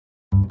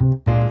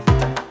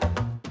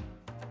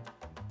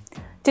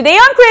Today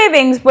on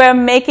Cravings, we're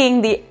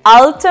making the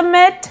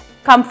ultimate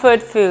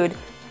comfort food,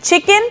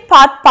 chicken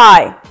pot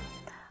pie.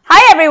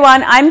 Hi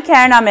everyone, I'm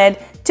Karen Ahmed.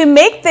 To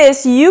make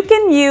this, you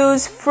can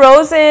use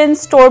frozen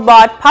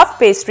store-bought puff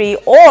pastry,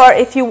 or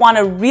if you want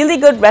a really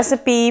good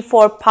recipe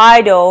for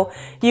pie dough,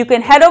 you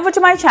can head over to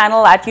my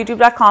channel at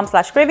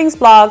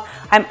youtube.com/cravingsblog.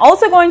 I'm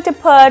also going to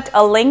put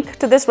a link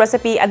to this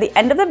recipe at the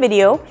end of the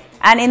video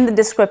and in the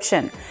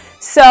description.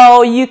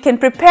 So you can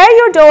prepare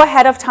your dough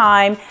ahead of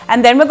time,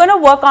 and then we're going to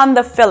work on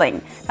the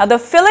filling. Now the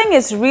filling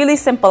is really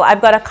simple. I've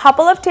got a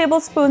couple of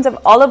tablespoons of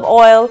olive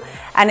oil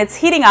and it's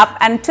heating up,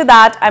 and to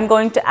that I'm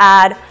going to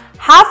add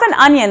half an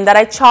onion that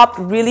I chopped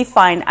really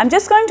fine. I'm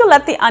just going to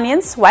let the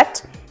onion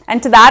sweat,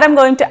 and to that I'm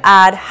going to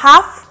add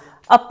half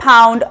a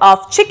pound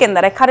of chicken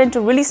that I cut into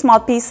really small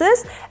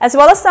pieces, as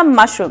well as some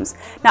mushrooms.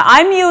 Now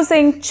I'm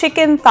using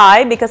chicken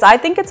thigh because I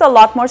think it's a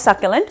lot more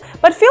succulent,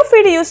 but feel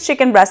free to use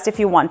chicken breast if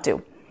you want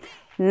to.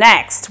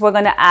 Next, we're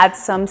going to add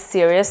some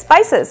serious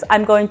spices.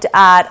 I'm going to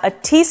add a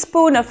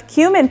teaspoon of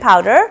cumin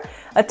powder,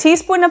 a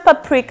teaspoon of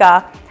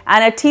paprika,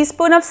 and a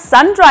teaspoon of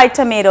sun-dried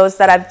tomatoes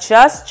that I've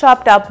just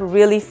chopped up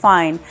really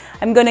fine.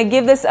 I'm going to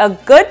give this a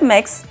good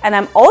mix, and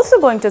I'm also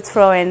going to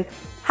throw in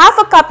half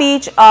a cup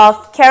each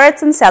of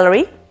carrots and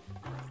celery,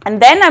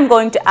 and then I'm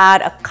going to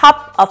add a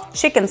cup of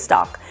chicken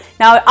stock.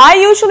 Now, I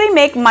usually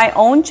make my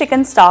own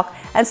chicken stock,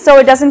 and so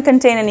it doesn't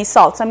contain any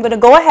salt. So I'm going to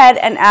go ahead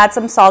and add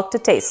some salt to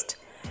taste.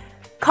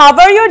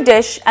 Cover your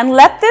dish and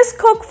let this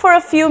cook for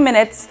a few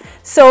minutes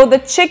so the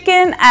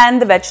chicken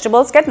and the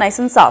vegetables get nice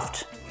and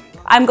soft.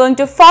 I'm going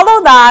to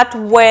follow that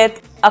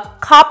with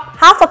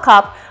half a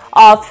cup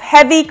of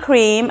heavy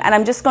cream, and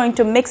I'm just going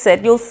to mix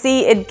it. You'll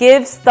see it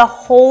gives the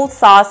whole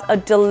sauce a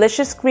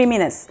delicious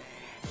creaminess.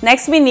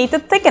 Next, we need to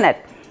thicken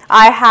it.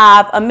 I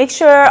have a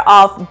mixture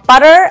of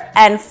butter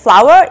and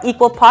flour,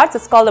 equal parts.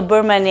 It's called a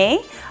beurre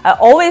mané. I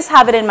always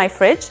have it in my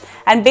fridge.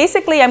 And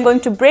basically, I'm going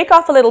to break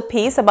off a little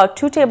piece, about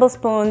 2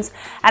 tablespoons,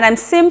 and I'm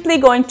simply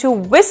going to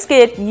whisk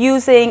it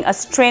using a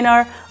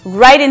strainer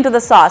right into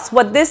the sauce.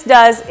 What this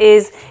does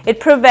is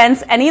it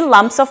prevents any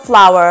lumps of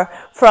flour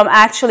from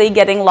actually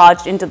getting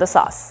lodged into the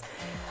sauce.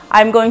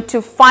 I'm going to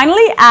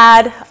finally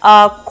add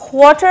a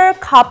 1/4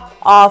 cup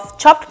of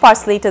chopped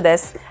parsley to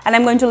this, and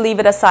I'm going to leave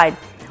it aside.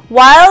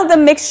 While the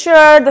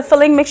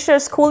filling mixture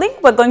is cooling,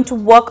 we're going to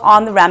work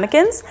on the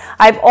ramekins.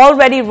 I've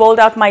already rolled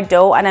out my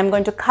dough, and I'm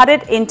going to cut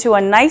it into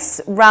a nice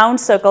round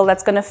circle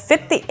that's going to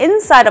fit the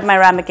inside of my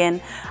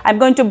ramekin. I'm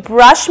going to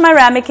brush my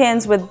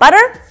ramekins with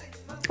butter.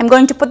 I'm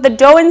going to put the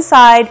dough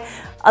inside,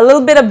 a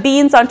little bit of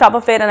beans on top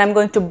of it, and I'm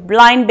going to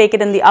blind bake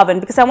it in the oven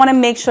because I want to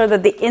make sure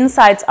that the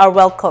insides are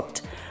well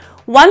cooked.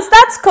 Once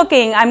that's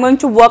cooking, I'm going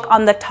to work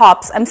on the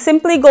tops. I'm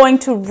simply going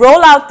to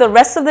roll out the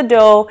rest of the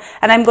dough,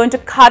 and I'm going to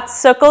cut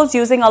circles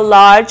using a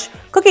large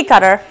cookie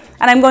cutter,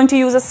 and I'm going to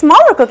use a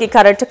smaller cookie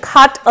cutter to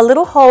cut a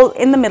little hole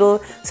in the middle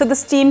so the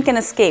steam can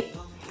escape.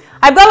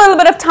 I've got a little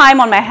bit of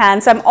time on my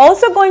hands, so I'm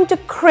also going to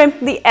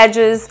crimp the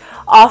edges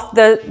of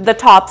the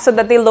top so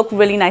that they look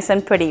really nice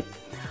and pretty.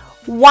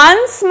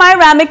 Once my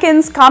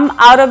ramekins come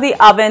out of the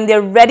oven,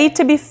 they're ready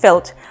to be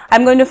filled.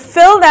 I'm going to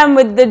fill them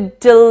with the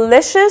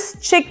delicious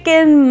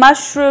chicken,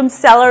 mushroom,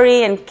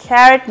 celery, and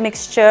carrot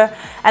mixture,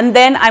 and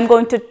then I'm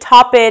going to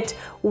top it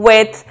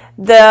with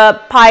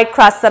the pie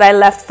crust that I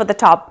left for the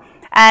top.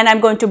 And I'm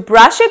going to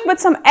brush it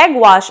with some egg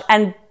wash,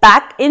 and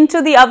back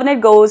into the oven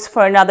it goes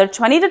for another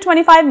 20 to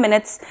 25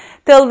 minutes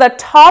till the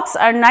tops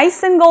are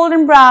nice and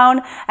golden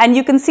brown, and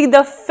you can see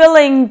the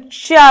filling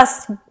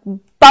just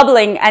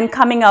bubbling and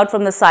coming out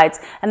from the sides,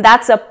 and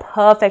that's a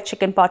perfect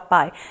chicken pot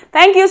pie.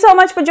 Thank you so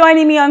much for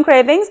joining me on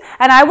Cravings,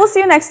 and I will see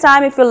you next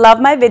time. If you love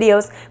my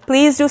videos,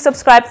 please do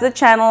subscribe to the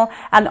channel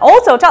and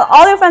also tell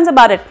all your friends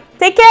about it.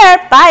 Take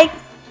care. Bye.